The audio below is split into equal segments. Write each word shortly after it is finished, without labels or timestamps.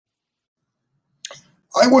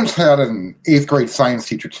I once had an eighth grade science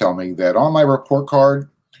teacher tell me that on my report card,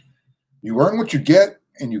 you earn what you get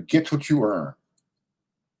and you get what you earn.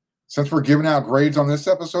 Since we're giving out grades on this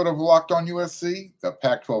episode of Locked On USC, the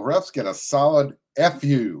Pac 12 refs get a solid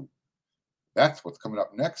FU. That's what's coming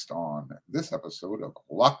up next on this episode of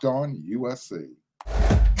Locked On USC.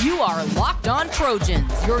 You are Locked On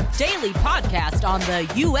Trojans, your daily podcast on the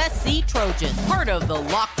USC Trojans, part of the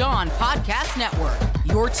Locked On Podcast Network,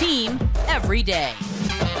 your team every day.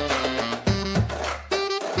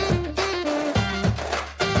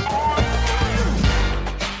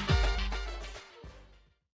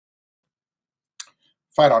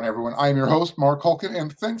 Fight on, everyone. I'm your host, Mark Hulkin,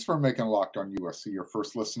 and thanks for making Locked On USC your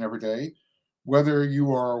first listen every day. Whether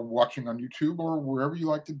you are watching on YouTube or wherever you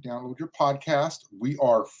like to download your podcast, we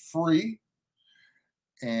are free.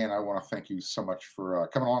 And I want to thank you so much for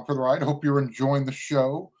coming along for the ride. I hope you're enjoying the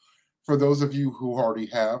show. For those of you who already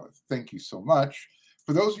have, thank you so much.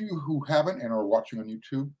 For those of you who haven't and are watching on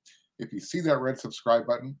YouTube, if you see that red subscribe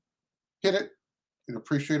button, hit it. We'd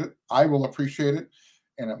appreciate it. I will appreciate it.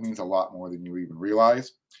 And it means a lot more than you even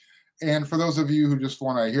realize. And for those of you who just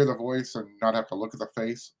want to hear the voice and not have to look at the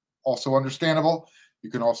face, also understandable.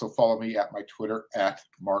 You can also follow me at my Twitter at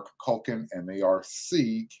Mark Culkin,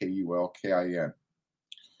 MarkKulkin.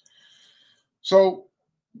 So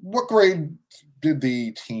what grade did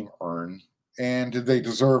the team earn, and did they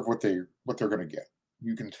deserve what they're going to get?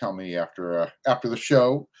 You can tell me after the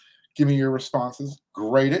show. Give me your responses.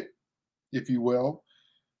 Grade it, if you will.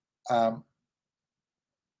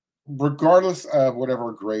 Regardless of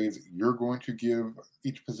whatever grades you're going to give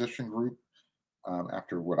each position group,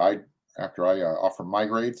 after I offer my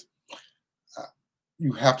grades,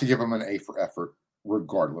 you have to give them an A for effort,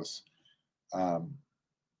 regardless. That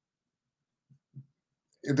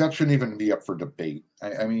shouldn't even be up for debate.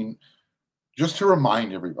 I mean, just to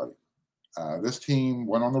remind everybody, this team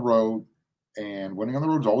went on the road, and winning on the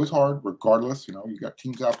road is always hard, regardless. You know, you got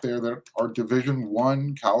teams out there that are Division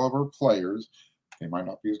I caliber players. They might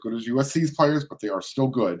not be as good as USC's players, but they are still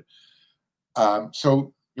good.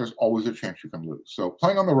 So there's always a chance you can lose. So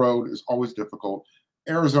playing on the road is always difficult.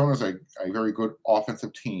 Arizona is a very good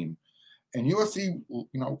offensive team. And USC,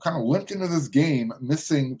 kind of limped into this game,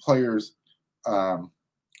 missing players on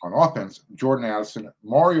offense: Jordan Addison,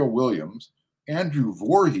 Mario Williams, Andrew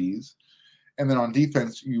Voorhees. And then on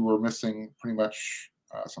defense, you were missing pretty much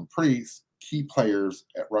some pretty key players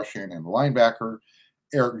at rush in and linebacker: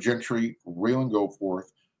 Eric Gentry, Raylan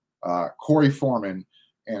Goforth, Corey Foreman.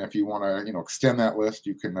 And if you want to, extend that list,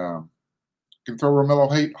 you can throw Romello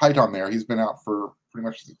Height on there. He's been out for pretty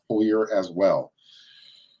much the whole year as well.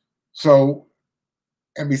 So,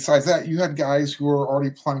 and besides that, you had guys who were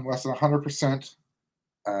already playing less than 100%,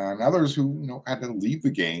 and others who, had to leave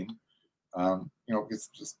the game. It's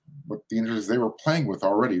just what the injuries they were playing with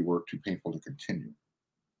already were too painful to continue.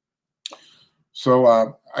 So,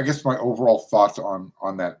 I guess my overall thoughts on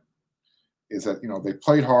that is that, they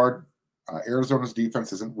played hard. Arizona's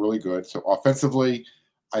defense isn't really good. So offensively,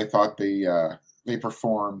 I thought they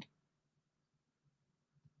performed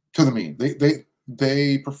to the mean.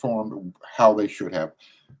 They performed how they should have.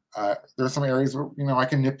 There are some areas where, I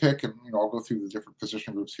can nitpick, and, I'll go through the different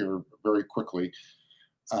position groups here very quickly.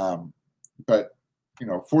 But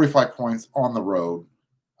 45 points on the road,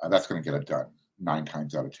 that's going to get it done 9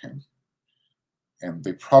 times out of 10. And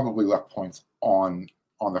they probably left points on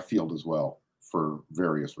the field as well for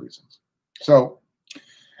various reasons. So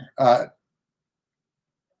I'm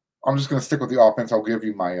just going to stick with the offense. I'll give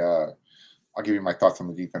you my thoughts on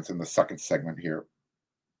the defense in the second segment here.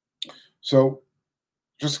 So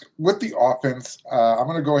just with the offense, I'm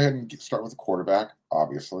going to go ahead and start with the quarterback,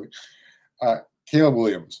 obviously. Caleb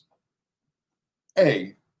Williams.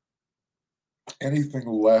 Anything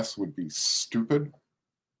less would be stupid.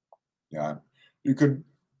 Yeah, you could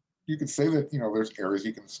say that, there's areas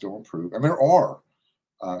he can still improve, and there are.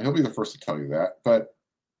 He'll be the first to tell you that, but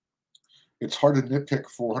it's hard to nitpick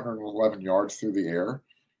 411 yards through the air,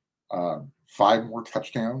 5 more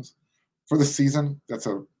touchdowns for the season. That's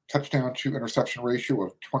a touchdown to interception ratio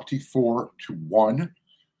of 24-1.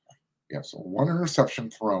 Yeah, so 1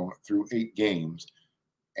 interception thrown through 8 games,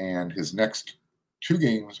 and his next 2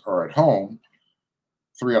 games are at home.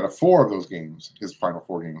 3 out of 4 of those games, his final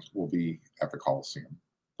 4 games, will be at the Coliseum.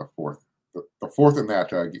 The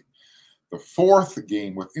fourth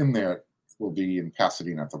game within there will be in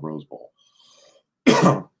Pasadena at the Rose Bowl.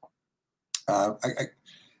 I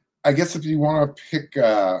guess if you want to pick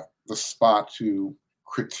the spot to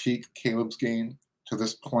critique Caleb's game to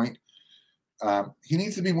this point, he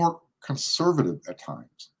needs to be more conservative at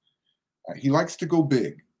times. He likes to go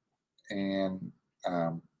big, and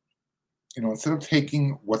instead of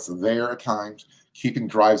taking what's there at times, keeping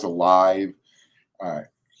drives alive,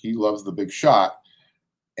 he loves the big shot.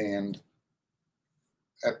 And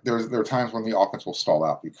there are times when the offense will stall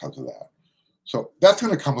out because of that. So that's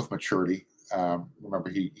going to come with maturity. Remember,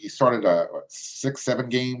 he started 6-7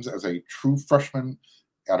 games as a true freshman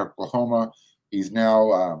at Oklahoma. He's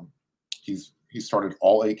now he started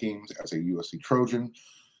all 8 games as a USC Trojan.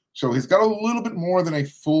 So he's got a little bit more than a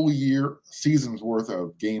full season's worth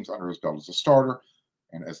of games under his belt as a starter.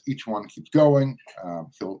 And as each one keeps going,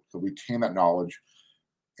 he'll retain that knowledge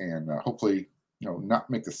and hopefully, not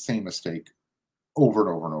make the same mistake over and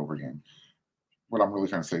over and over again. What I'm really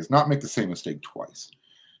trying to say is not make the same mistake twice.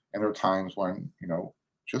 And there are times when,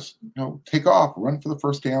 just, take off, run for the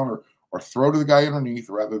first down or throw to the guy underneath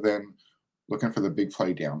rather than looking for the big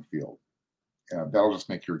play downfield. That'll just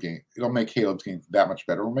make your game. It'll make Caleb's game that much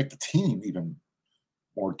better. It'll make the team even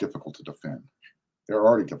more difficult to defend. They're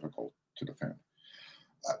already difficult to defend.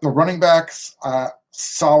 The running backs,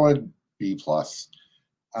 solid B+.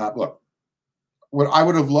 Look, what I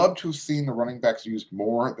would have loved to have seen the running backs used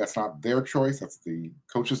more. That's not their choice. That's the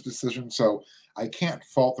coach's decision. So I can't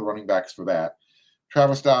fault the running backs for that.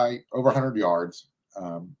 Travis Dye, over 100 yards.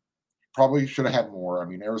 Probably should have had more. I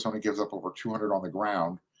mean, Arizona gives up over 200 on the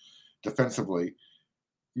ground defensively.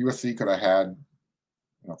 USC could have had,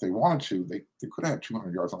 if they wanted to, they could have had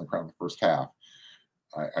 200 yards on the ground in the first half.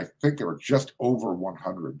 I think they were just over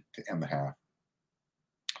 100 to end the half.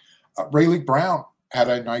 Rayleigh Brown had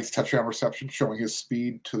a nice touchdown reception showing his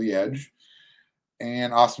speed to the edge.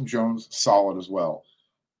 And Austin Jones, solid as well.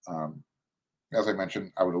 As I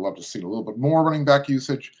mentioned, I would have loved to see a little bit more running back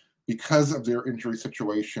usage because of their injury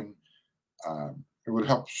situation. It would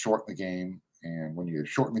help shorten the game. And when you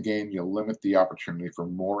shorten the game, you limit the opportunity for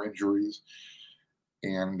more injuries.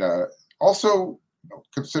 And also,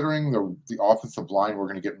 considering the offensive line, we're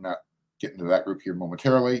going to get into that group here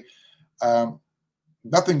momentarily.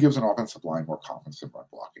 Nothing gives an offensive line more confidence than run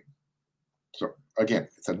blocking. So again,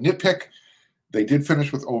 it's a nitpick. They did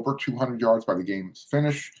finish with over 200 yards by the game's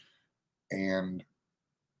finish. And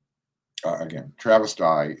again, Travis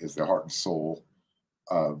Dye is the heart and soul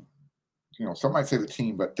of, some might say the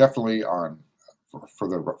team, but definitely for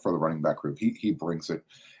the running back group. He brings it.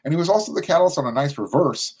 And he was also the catalyst on a nice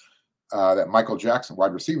reverse that Michael Jackson,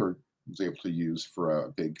 wide receiver, was able to use for a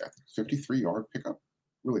big, I think, 53-yard pickup.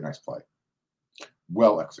 Really nice play.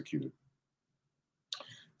 Well executed.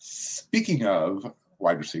 Speaking of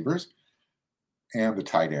wide receivers and the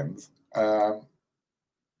tight ends, I'm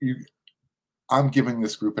giving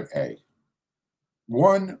this group an A.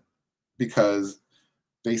 One, because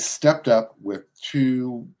they stepped up with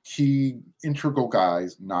 2 key integral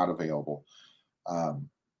guys not available. I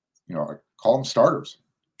call them starters.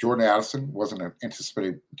 Jordan Addison wasn't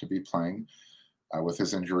anticipated to be playing with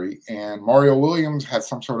his injury, and Mario Williams had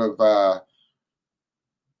some sort of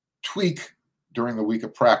tweak during the week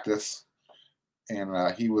of practice,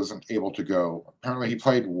 and he wasn't able to go. Apparently, he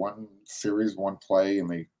played one play, and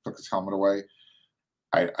they took his helmet away.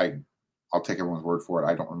 I'll take everyone's word for it.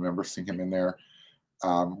 I don't remember seeing him in there.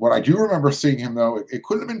 What I do remember seeing him, though, it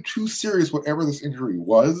couldn't have been too serious, whatever this injury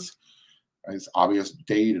was. It's obvious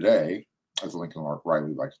day to day, as Lincoln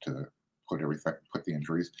Riley likes to put the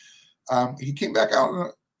injuries. He came back out,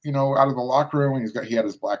 out of the locker room, and he had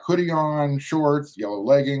his black hoodie on, shorts, yellow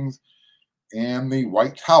leggings, and the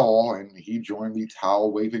white towel, and he joined the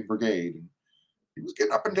towel waving brigade. And he was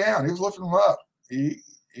getting up and down. He was lifting them up. He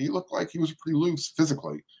looked like he was pretty loose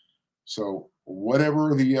physically. So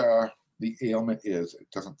whatever the ailment is, it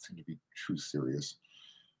doesn't seem to be too serious.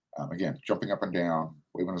 Again, jumping up and down,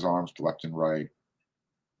 waving his arms to left and right,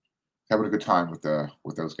 having a good time with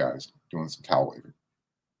those guys, doing some towel waving.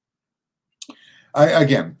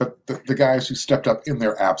 But the guys who stepped up in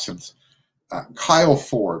their absence, Kyle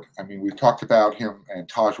Ford. I mean, we talked about him and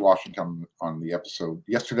Taj Washington on the episode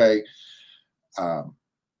yesterday.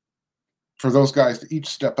 For those guys to each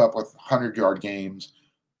step up with 100-yard games,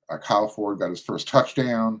 Kyle Ford got his first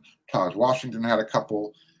touchdown. Taj Washington had a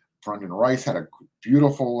couple. Brendan Rice had a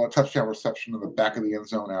beautiful touchdown reception in the back of the end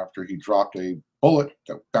zone after he dropped a bullet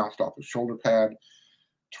that bounced off his shoulder pad.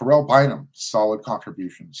 Terrell Bynum, solid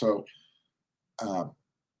contribution. So you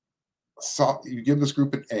give this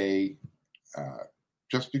group an A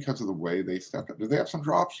just because of the way they stepped up. Did they have some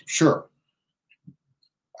drops? Sure.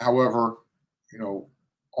 However,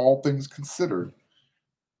 all things considered,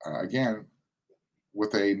 again,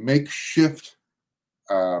 with a makeshift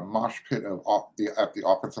mosh pit at the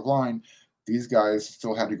offensive line, these guys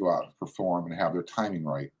still had to go out and perform and have their timing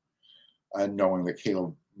right, knowing that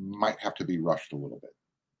Caleb might have to be rushed a little bit.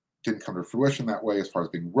 Didn't come to fruition that way as far as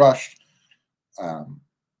being rushed,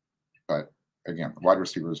 But again, the wide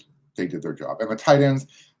receivers, they did their job. And the tight ends,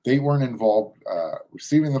 they weren't involved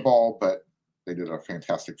receiving the ball, but they did a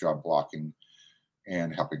fantastic job blocking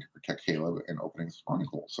and helping to protect Caleb and opening his running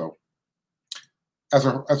hole. So as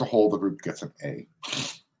a whole, the group gets an A.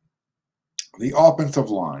 The offensive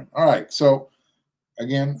line. All right. So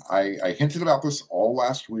again, I hinted about this all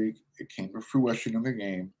last week. It came to fruition in the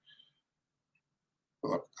game.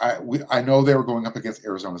 Look, I know they were going up against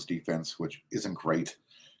Arizona's defense, which isn't great.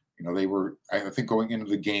 You know, they were, I think going into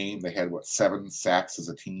the game, they had, 7 sacks as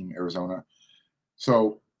a team, Arizona.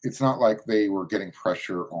 So it's not like they were getting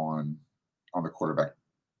pressure on the quarterback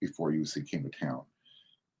before UC came to town.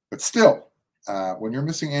 But still, when you're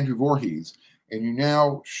missing Andrew Voorhees and you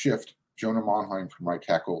now shift Jonah Monheim from right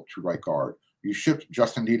tackle to right guard, you shift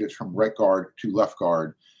Justin Dietich from right guard to left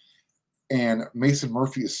guard, and Mason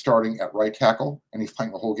Murphy is starting at right tackle, and he's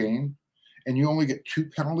playing the whole game, and you only get 2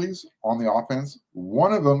 penalties on the offense.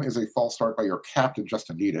 One of them is a false start by your captain,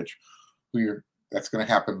 Justin Dietich, that's going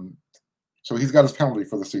to happen. So he's got his penalty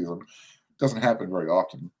for the season. Doesn't happen very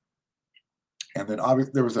often. And then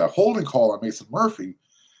obviously there was a holding call on Mason Murphy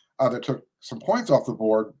that took some points off the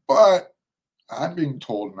board, but I'm being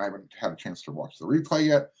told, and I haven't had a chance to watch the replay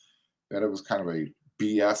yet, that it was kind of a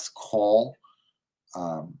BS call.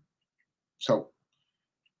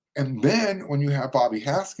 And then when you have Bobby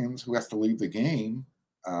Haskins, who has to leave the game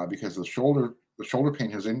because the shoulder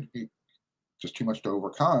pain has just too much to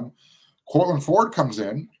overcome, Cortland Ford comes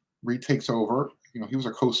in, retakes over. You know, he was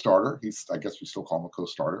a co-starter. I guess we still call him a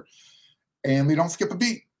co-starter. And they don't skip a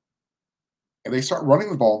beat. And they start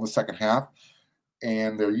running the ball in the second half,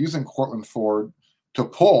 and they're using Cortland Ford to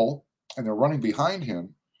pull, and they're running behind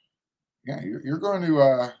him. Yeah, you're going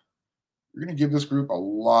to give this group a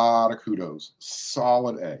lot of kudos.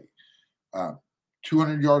 Solid A.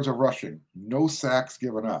 200 yards of rushing, no sacks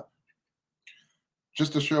given up.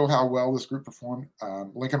 Just to show how well this group performed,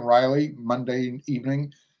 Lincoln Riley, Monday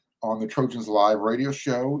evening on the Trojans Live radio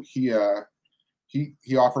show, he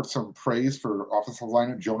offered some praise for offensive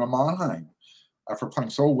lineman Jonah Monheim for playing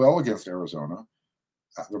so well against Arizona.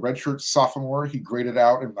 The redshirt sophomore, he graded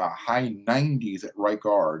out in the high 90s at right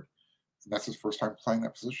guard. And that's his first time playing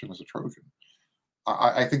that position as a Trojan.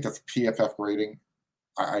 I think that's PFF grading.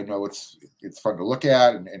 I know it's fun to look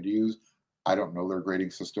at and use. I don't know their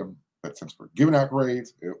grading system, but since we're giving out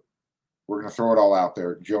grades, we're going to throw it all out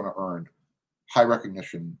there. Jonah earned high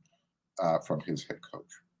recognition from his head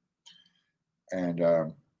coach. And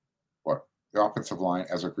the offensive line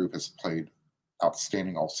as a group has played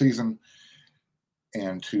outstanding all season.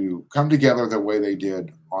 And to come together the way they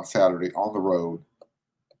did on Saturday on the road,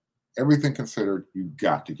 everything considered, you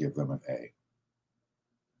got to give them an A.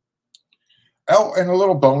 Oh, and a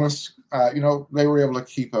little bonus, they were able to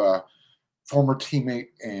keep a former teammate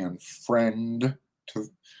and friend to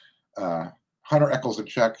Hunter Echols in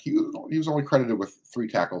check. He was only credited with 3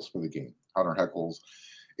 tackles for the game. Hunter Echols.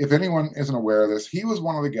 If anyone isn't aware of this, he was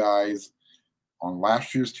one of the guys on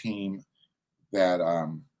last year's team that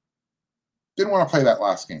didn't want to play that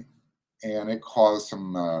last game, and it caused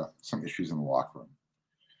some issues in the locker room.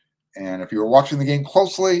 And if you were watching the game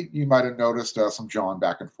closely, you might have noticed some jawing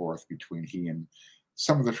back and forth between he and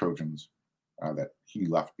some of the Trojans that he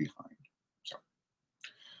left behind. So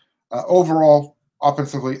overall,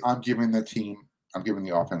 offensively, I'm giving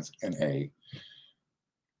the offense an A.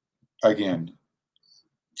 Again,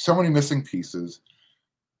 so many missing pieces,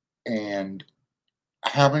 and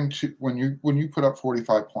having to when you put up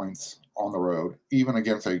 45 points on the road, even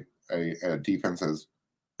against a defense as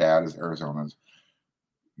bad as Arizona's,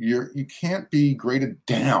 you can't be graded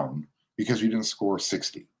down because you didn't score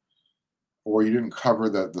 60 or you didn't cover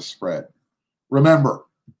the spread. Remember,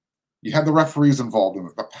 you had the referees involved in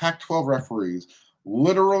it. The Pac-12 referees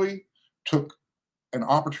literally took an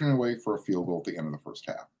opportunity away for a field goal at the end of the first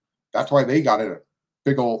half. That's why they got a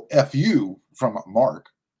big old FU from Mark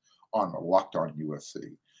on Locked On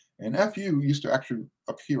USC. And FU used to actually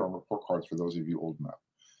appear on report cards for those of you old enough.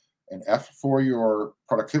 An F for your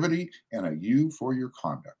productivity and a U for your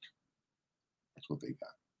conduct. That's what they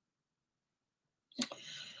got.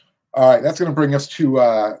 All right, that's going to bring us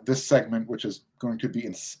to this segment, which is going to be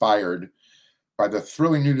inspired by the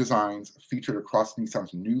thrilling new designs featured across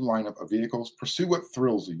Nissan's new lineup of vehicles. Pursue what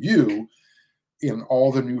thrills you in all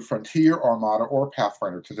the new Frontier, Armada, or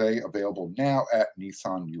Pathfinder today, available now at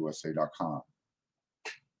nissanusa.com.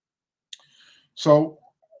 So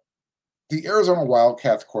the Arizona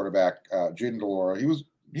Wildcats quarterback, Jayden de Laura, he was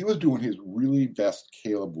doing his really best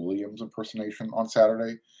Caleb Williams impersonation on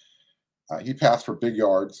Saturday. He passed for big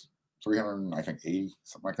yards, 380,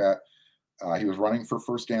 something like that. He was running for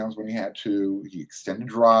first downs when he had to. He extended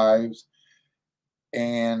drives.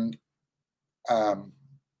 And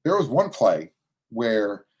There was one play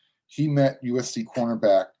where he met USC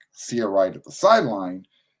cornerback Sia Wright at the sideline,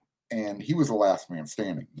 and he was the last man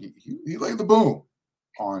standing. He laid the boom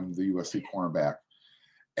on the USC cornerback.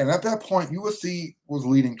 And at that point, USC was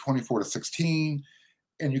leading 24-16,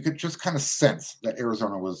 and you could just kind of sense that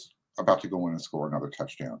Arizona was about to go in and score another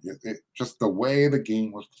touchdown. Just the way the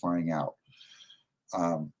game was playing out.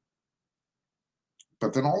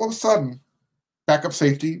 But then all of a sudden, backup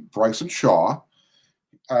safety, Bryson Shaw,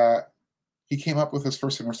 he came up with his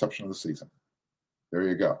first interception of the season. There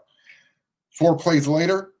you go. 4 plays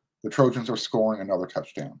later, the Trojans are scoring another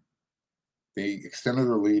touchdown. They extended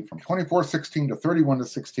their lead from 24-16 to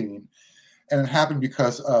 31-16, and it happened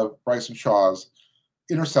because of Bryson Shaw's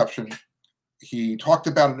interception. He talked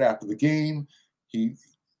about it after the game.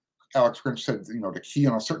 Alex Grinch said, to key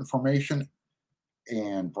on a certain formation,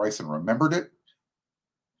 and Bryson remembered it.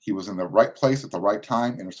 He was in the right place at the right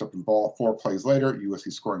time, intercepted the ball. 4 plays later,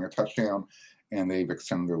 USC scoring a touchdown, and they've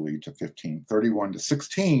extended their lead to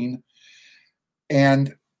 31-16.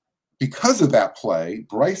 And because of that play,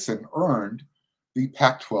 Bryson earned the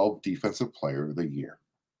Pac-12 Defensive Player of the Year.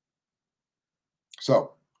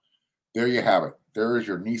 So there you have it. There is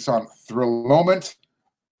your Nissan thrill moment.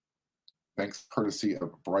 Thanks courtesy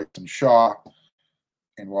of Bryson Shaw.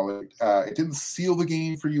 And while it didn't seal the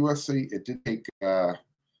game for USC, it did take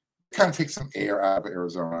kind of take some air out of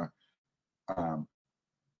Arizona to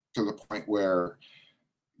the point where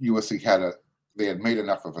USC they had made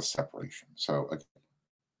enough of a separation. So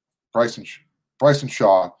Bryson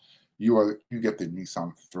Shaw, you get the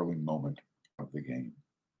Nissan thrilling moment of the game.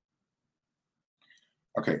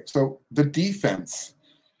 Okay, so the defense,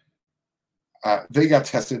 they got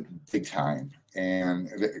tested big time, and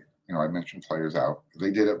I mentioned players out.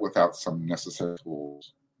 They did it without some necessary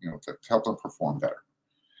tools, to help them perform better.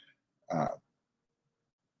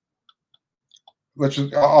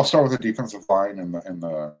 I'll start with the defensive line and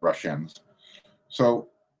the rush ends. So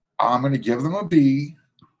I'm going to give them a B.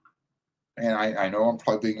 And I know I'm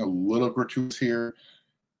probably being a little gratuitous here.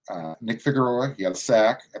 Nick Figueroa, he had a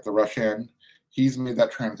sack at the rush end. He's made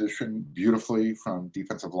that transition beautifully from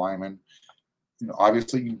defensive lineman.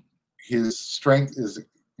 Obviously his strength is,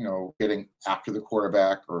 getting after the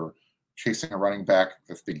quarterback or chasing a running back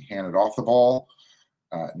that's being handed off the ball,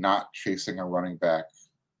 not chasing a running back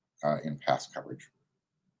in pass coverage.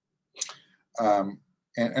 And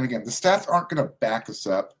again, the stats aren't going to back us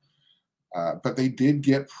up, but they did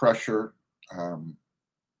get pressure, on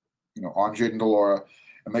Jayden de Laura,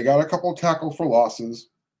 and they got a couple of tackles for losses.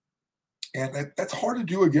 And that's hard to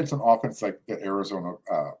do against an offense like that Arizona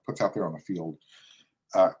puts out there on the field,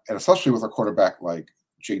 and especially with a quarterback like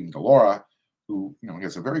Jayden de Laura, who he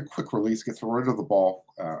has a very quick release, gets rid of the ball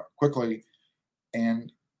quickly,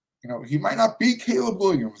 and he might not be Caleb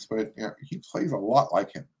Williams, but he plays a lot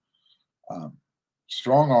like him.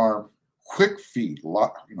 Strong arm, quick feet,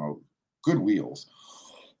 good wheels,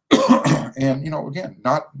 and again,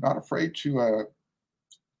 not afraid to.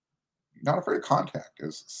 Not afraid of contact,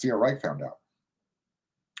 as Sia Wright found out.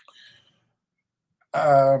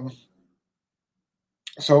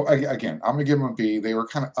 So again, I'm going to give them a B. They were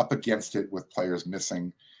kind of up against it with players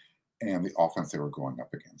missing and the offense they were going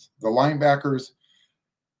up against. The linebackers,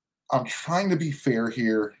 I'm trying to be fair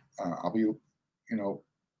here. I'll be,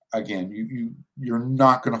 again, you're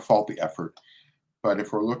not going to fault the effort. But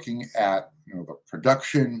if we're looking at, the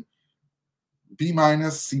production, B-,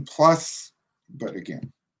 C+, but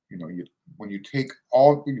again, when you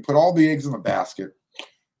put all the eggs in the basket,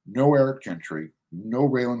 no Eric Gentry, no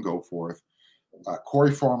Raylan Goforth,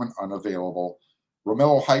 Corey Foreman unavailable,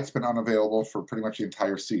 Romello Height's been unavailable for pretty much the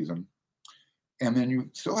entire season, and then you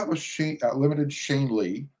still have a limited Shane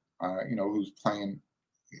Lee, who's playing.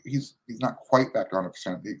 He's not quite back to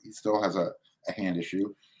 100%. He still has a hand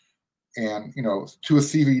issue, and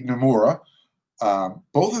Tuasivi Nomura.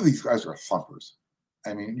 Both of these guys are thumpers.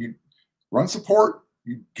 I mean, you run support.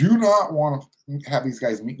 You do not want to have these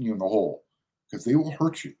guys meeting you in the hole because they will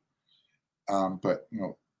hurt you. But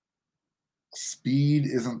speed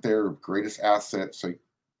isn't their greatest asset. So,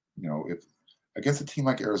 if against a team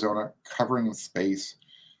like Arizona, covering in space,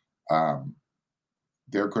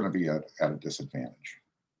 they're going to be at a disadvantage.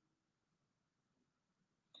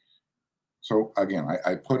 So again,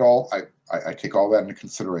 I take all that into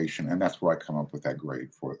consideration, and that's where I come up with that grade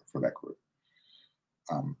for that group.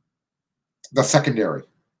 The secondary,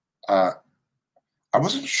 I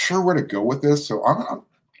wasn't sure where to go with this, so I'm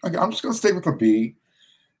just going to stay with a B.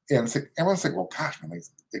 And everyone's like, well, gosh, man,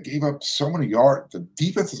 they gave up so many yards. The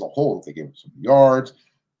defense as a whole, they gave up some yards,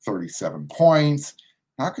 37 points.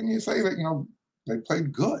 How can you say that, they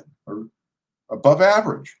played good or above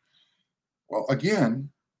average? Well, again,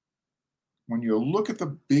 when you look at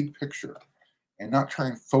the big picture and not try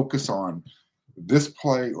and focus on this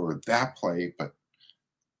play or that play, but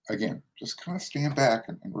again, just kind of stand back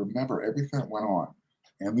and remember everything that went on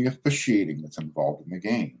and the officiating that's involved in the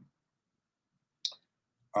game.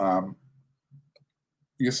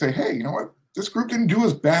 You say, hey, you know what? This group didn't do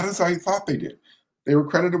as bad as I thought they did. They were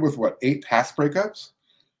credited with, 8 pass breakups?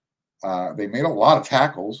 They made a lot of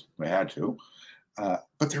tackles. They had to.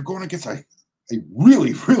 But they're going against a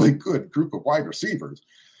really, really good group of wide receivers.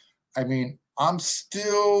 I mean, I'm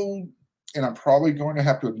still, and I'm probably going to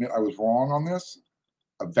have to admit I was wrong on this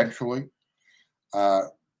eventually.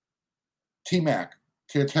 T-Mac,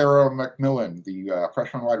 Teotaro McMillan, the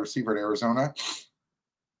freshman wide receiver at Arizona,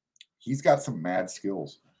 he's got some mad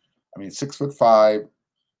skills. I mean, 6'5"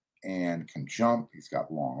 and can jump. He's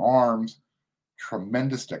got long arms,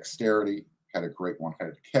 tremendous dexterity, had a great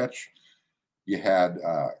one-handed catch. You had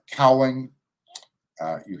Cowling.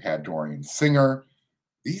 You had Dorian Singer.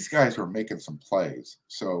 These guys were making some plays.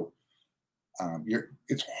 So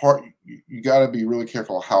it's hard. You got to be really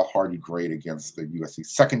careful how hard you grade against the USC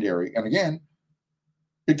secondary. And again,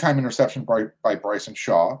 big-time interception by Bryson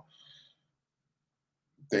Shaw.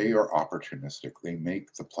 They are opportunistic. They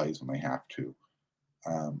make the plays when they have to.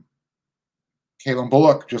 Kalen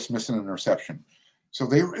Bullock just missed an interception. So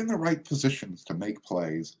they were in the right positions to make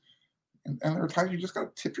plays. And there are times you just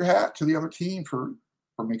got to tip your hat to the other team for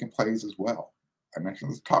making plays as well. I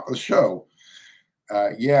mentioned at the top of the show,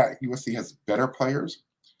 USC has better players,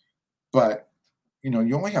 but,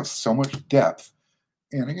 you only have so much depth.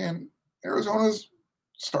 And again, Arizona's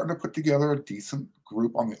starting to put together a decent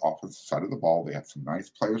group on the offensive side of the ball. They had some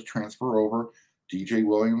nice players transfer over. DJ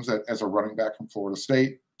Williams as a running back from Florida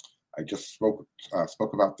State. I just spoke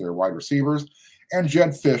about their wide receivers. And Jedd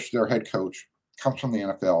Fisch, their head coach, comes from the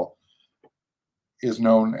NFL, is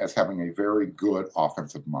known as having a very good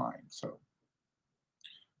offensive mind. So,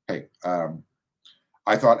 hey,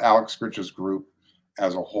 I thought Alex Grinch's group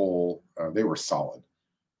as a whole, they were solid.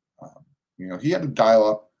 He had to dial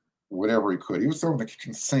up whatever he could. He was throwing the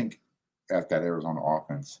kitchen sink at that Arizona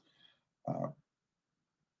offense. You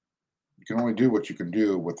can only do what you can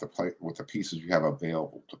do with the pieces you have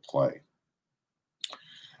available to play.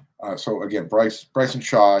 So again, Bryson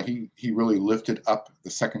Shaw, he really lifted up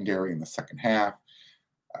the secondary in the second half.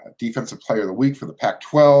 Defensive Player of the Week for the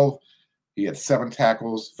Pac-12. He had 7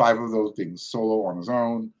 tackles, 5 of those being solo on his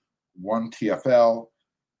own, 1 TFL,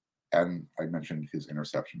 and I mentioned his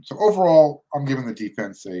interception. So overall, I'm giving the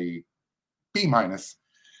defense a B-.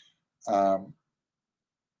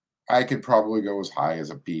 I could probably go as high as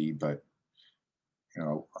a B, but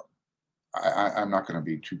I'm not going to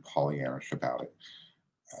be too Pollyannish about it.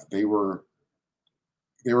 They were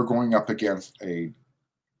going up against a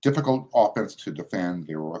difficult offense to defend.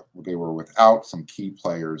 They were without some key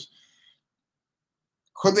players.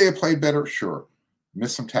 Could they have played better? Sure.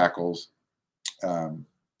 Missed some tackles.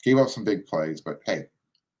 Gave up some big plays, but hey,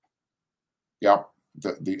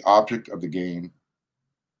 the object of the game,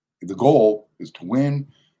 the goal is to win,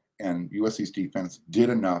 and USC's defense did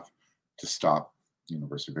enough to stop the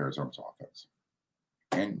University of Arizona's offense.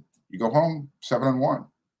 And you go home 7-1. That's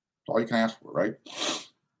all you can ask for, right?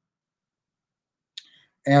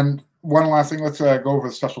 And one last thing, let's go over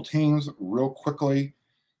the special teams real quickly.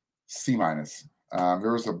 C-.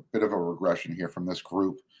 There was a bit of a regression here from this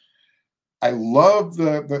group. I love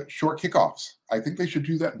the short kickoffs. I think they should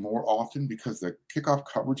do that more often because the kickoff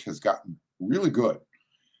coverage has gotten really good.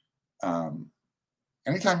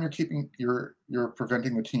 Anytime you're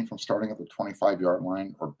preventing the team from starting at the 25-yard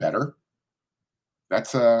line or better,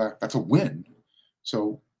 that's a win.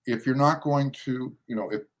 So if you're not going to,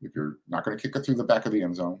 if you're not going to kick it through the back of the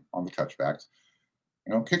end zone on the touchbacks,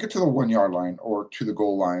 kick it to the 1-yard line or to the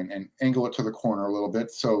goal line and angle it to the corner a little bit.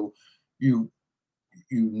 So you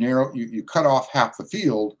cut off half the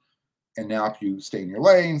field. And now if you stay in your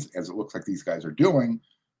lanes, as it looks like these guys are doing,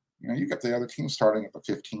 you get the other team starting at the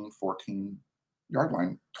 15, 14-yard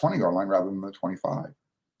line, 20-yard line rather than the 25.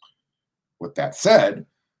 With that said,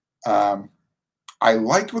 I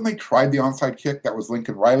liked when they tried the onside kick. That was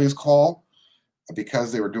Lincoln Riley's call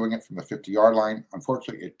because they were doing it from the 50-yard line.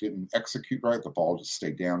 Unfortunately, it didn't execute right. The ball just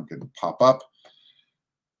stayed down, didn't pop up.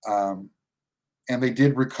 And they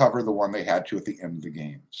did recover the one they had to at the end of the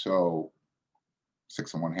game. So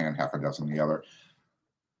 6 in one hand, half a dozen in the other.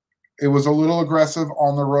 It was a little aggressive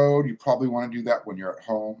on the road. You probably want to do that when you're at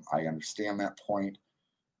home. I understand that point.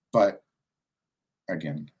 But,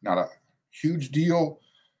 again, not a huge deal.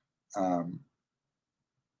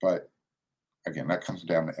 But, again, that comes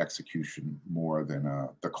down to execution more than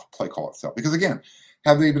the play call itself. Because, again,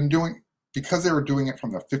 because they were doing it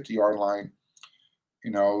from the 50-yard line,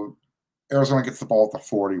 Arizona gets the ball at the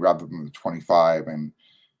 40 rather than the 25, and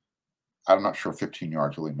I'm not sure 15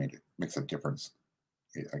 yards really makes a difference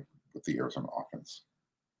with the Arizona offense.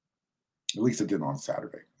 At least it did on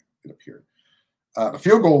Saturday, it appeared. The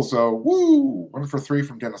field goals, though, 1 for 3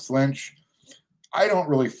 from Dennis Lynch. I don't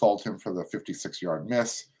really fault him for the 56-yard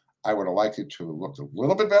miss. I would have liked it to have looked a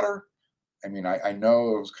little bit better. I mean, I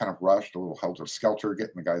know it was kind of rushed, a little helter-skelter,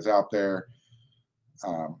 getting the guys out there.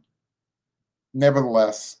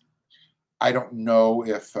 Nevertheless, I don't know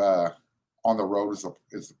if on the road is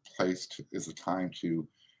the time to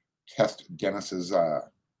test Dennis's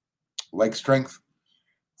leg strength.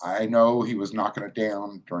 I know he was knocking it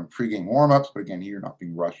down during pregame warmups, but again, you're not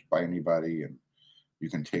being rushed by anybody, and you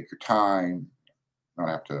can take your time, not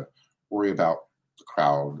have to worry about the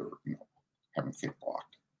crowd or having to get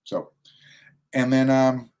blocked. So, and then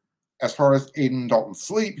as far as Aiden Dalton's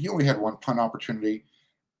sleep, he only had one punt opportunity,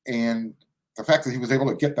 and the fact that he was able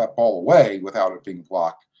to get that ball away without it being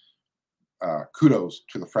blocked, kudos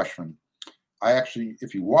to the freshman.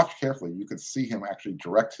 If you watch carefully, you can see him actually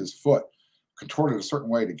direct his foot, contorted a certain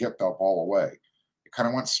way to get that ball away. It kind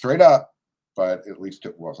of went straight up, but at least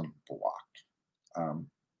it wasn't blocked.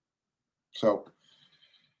 So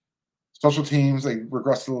special teams, they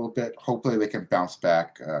regressed a little bit. Hopefully they can bounce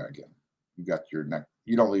back. Again, you got your neck.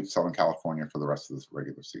 You don't leave Southern California for the rest of this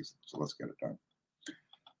regular season. So let's get it done.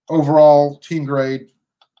 Overall, team grade,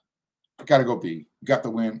 got to go B. You got the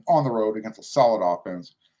win on the road against a solid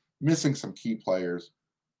offense, missing some key players.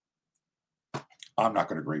 I'm not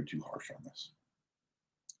going to grade too harsh on this.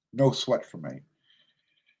 No sweat for me.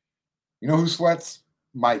 You know who sweats?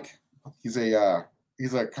 Mike. He's a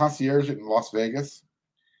concierge in Las Vegas,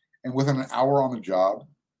 and within an hour on the job,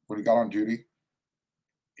 when he got on duty,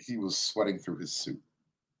 he was sweating through his suit.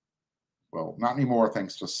 Well, not anymore,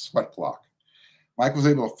 thanks to Sweat Block. Mike was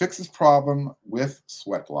able to fix his problem with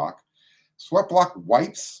Sweat Block. Sweat Block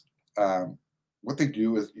wipes. What they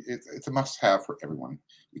do is it's a must-have for everyone.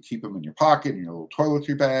 You keep them in your pocket, in your little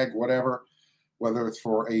toiletry bag, whatever. Whether it's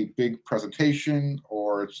for a big presentation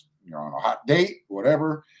or it's on a hot date,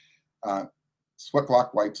 whatever. Sweat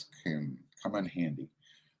Block wipes can come in handy.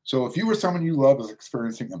 So if you or someone you love is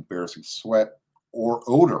experiencing embarrassing sweat or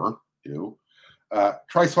odor,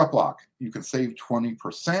 try Sweat Block. You can save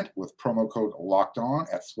 20% with promo code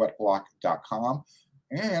LOCKEDON at sweatblock.com,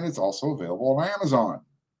 and it's also available on Amazon.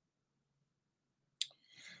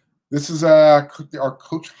 This is our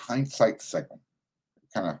Coach Hindsight segment.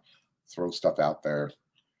 Kind of throw stuff out there.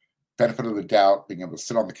 Benefit of the doubt, being able to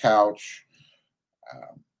sit on the couch.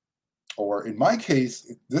 Or in my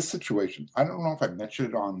case, this situation, I don't know if I mentioned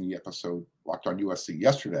it on the episode Locked on USC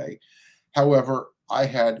yesterday. However, I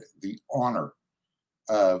had the honor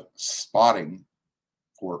of spotting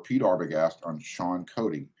for Pete Arbogast on Sean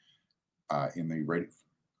Cody in the radio,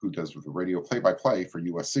 who does the radio play-by-play for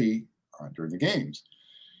USC during the games.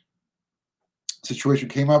 Situation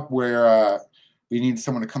came up where we needed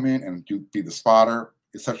someone to come in and be the spotter.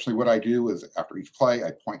 Essentially what I do is after each play,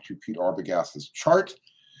 I point to Pete Arbogast's chart,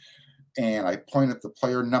 and I point at the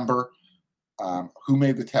player number, who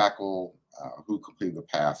made the tackle, who completed the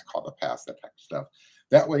pass, called the pass, that type of stuff.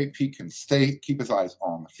 That way Pete can keep his eyes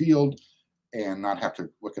on the field and not have to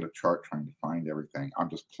look at a chart trying to find everything. I'm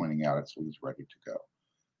just pointing at it so he's ready to go.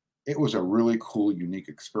 It was a really cool, unique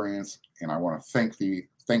experience, and I want to thank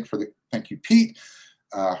you, Pete,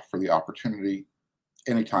 for the opportunity.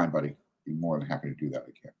 Anytime, buddy. Be more than happy to do that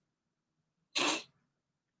again.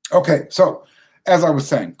 Okay, so as I was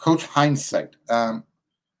saying, Coach Hindsight.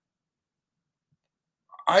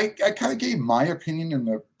 I kind of gave my opinion in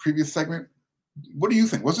the previous segment. What do you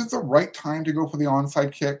think? Was it the right time to go for the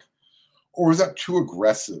onside kick, or was that too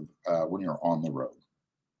aggressive when you're on the road?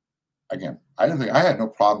 Again, I had no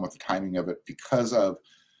problem with the timing of it because of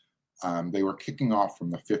they were kicking off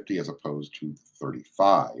from the 50 as opposed to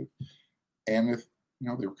 35. And if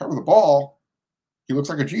they recover the ball, he looks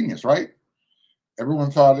like a genius, right? Everyone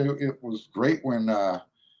thought it was great when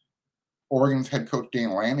Oregon's head coach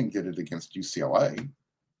Dan Lanning did it against UCLA.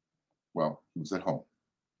 Well, he was at home.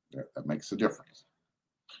 That makes a difference.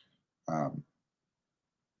 I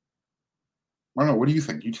don't know. What do you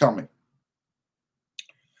think? You tell me.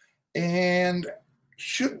 And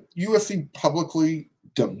should USC publicly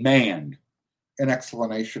demand an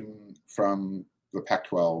explanation from the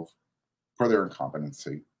Pac-12 for their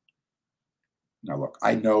incompetency? Now, look,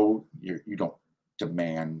 I know you don't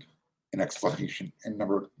demand an explanation, and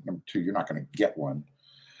number two, you're not going to get one.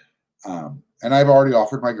 And I've already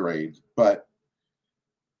offered my grade, but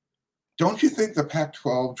don't you think the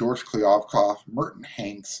Pac-12, George Kliavkoff, Merton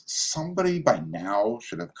Hanks, somebody by now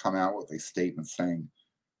should have come out with a statement saying,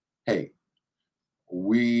 hey,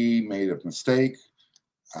 we made a mistake.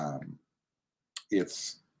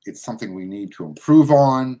 It's something we need to improve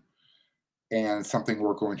on, and something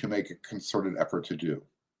we're going to make a concerted effort to do.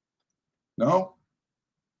 No?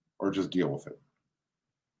 Or just deal with it?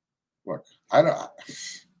 Look, I don't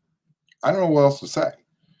know what else to say.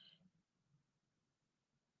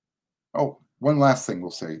 Oh, one last thing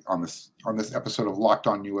we'll say on this episode of Locked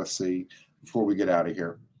On USC before we get out of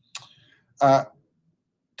here.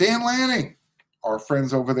 Dan Lanning, our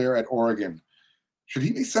friends over there at Oregon, should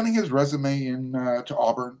he be sending his resume in to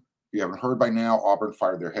Auburn? If you haven't heard by now, Auburn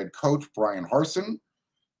fired their head coach, Brian Harsin,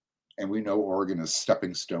 and we know Oregon is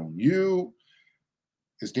stepping stone U.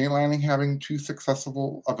 Is Dan Lanning having too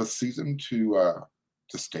successful of a season to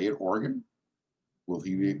stay at Oregon? Will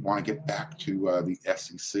he want to get back to the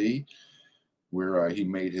SEC, where he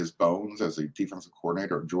made his bones as a defensive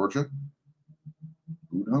coordinator at Georgia?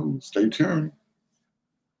 Who knows? Stay tuned.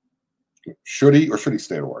 Should he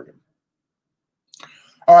stay at Oregon?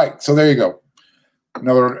 All right, so there you go.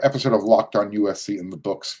 Another episode of Locked On USC in the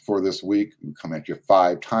books for this week. We come at you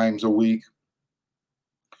 5 times a week.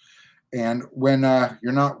 And when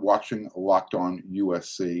you're not watching Locked On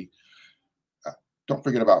USC, don't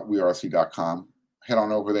forget about WeAreSC.com. Head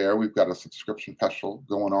on over there. We've got a subscription special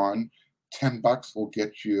going on. $10 will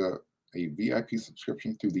get you a VIP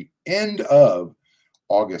subscription through the end of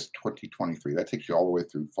August 2023. That takes you all the way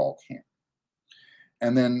through fall camp.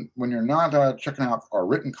 And then when you're not checking out our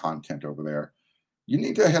written content over there, you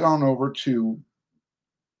need to head on over to,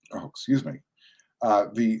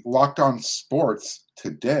 the Locked On Sports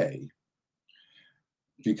today,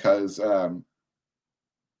 because they're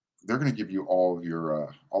going to give you all of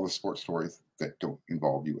your all the sports stories that don't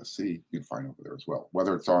involve USC. You can find over there as well,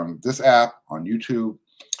 whether it's on this app, on YouTube,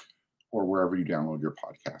 or wherever you download your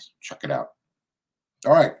podcast. Check it out.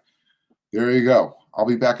 All right, there you go. I'll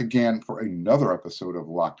be back again for another episode of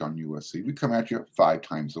Locked On USC. We come at you 5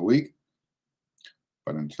 times a week.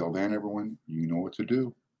 But until then, everyone, you know what to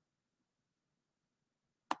do.